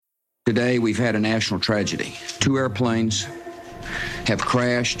Today, we've had a national tragedy. 2 airplanes have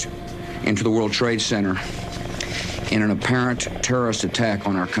crashed into the World Trade Center in an apparent terrorist attack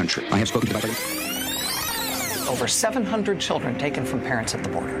on our country. I have spoken to over 700 children taken from parents at the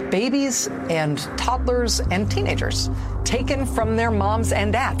border. Babies and toddlers and teenagers taken from their moms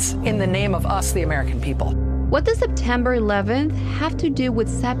and dads in the name of us, the American people. What does September 11th have to do with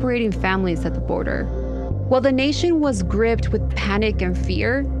separating families at the border? While the nation was gripped with panic and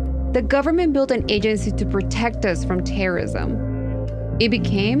fear, the government built an agency to protect us from terrorism. It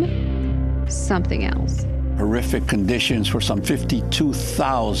became something else. Horrific conditions for some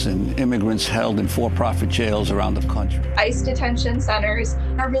 52,000 immigrants held in for-profit jails around the country. ICE detention centers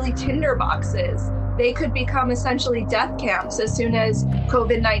are really tinderboxes. They could become essentially death camps as soon as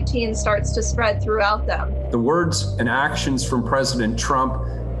COVID-19 starts to spread throughout them. The words and actions from President Trump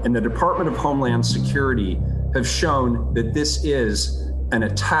and the Department of Homeland Security have shown that this is an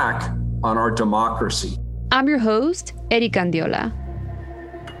attack on our democracy. I'm your host, Erika Andiola.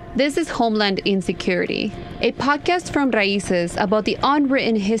 This is Homeland Insecurity, a podcast from Raíces about the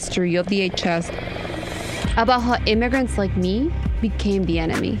unwritten history of DHS, about how immigrants like me became the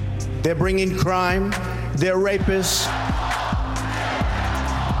enemy. They're bringing crime, they're rapists.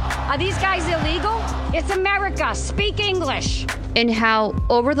 Are these guys illegal? It's America, speak English. And how,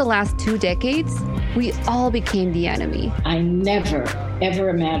 over the last 2 decades, we all became the enemy. I never, ever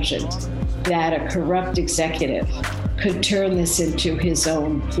imagined that a corrupt executive could turn this into his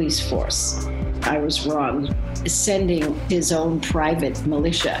own police force. I was wrong. Sending his own private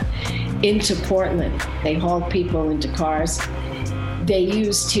militia into Portland. They hauled people into cars. They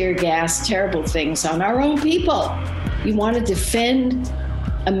used tear gas, terrible things on our own people. You want to defend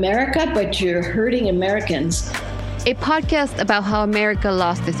America, but you're hurting Americans. A podcast about how America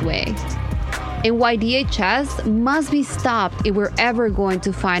lost its way and why DHS must be stopped if we're ever going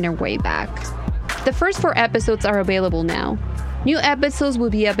to find our way back. The first 4 episodes are available now. New episodes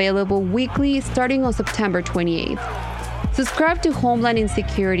will be available weekly starting on September 28th. Subscribe to Homeland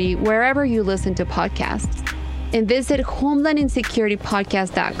Insecurity wherever you listen to podcasts and visit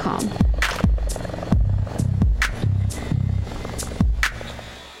homelandinSecuritypodcast.com.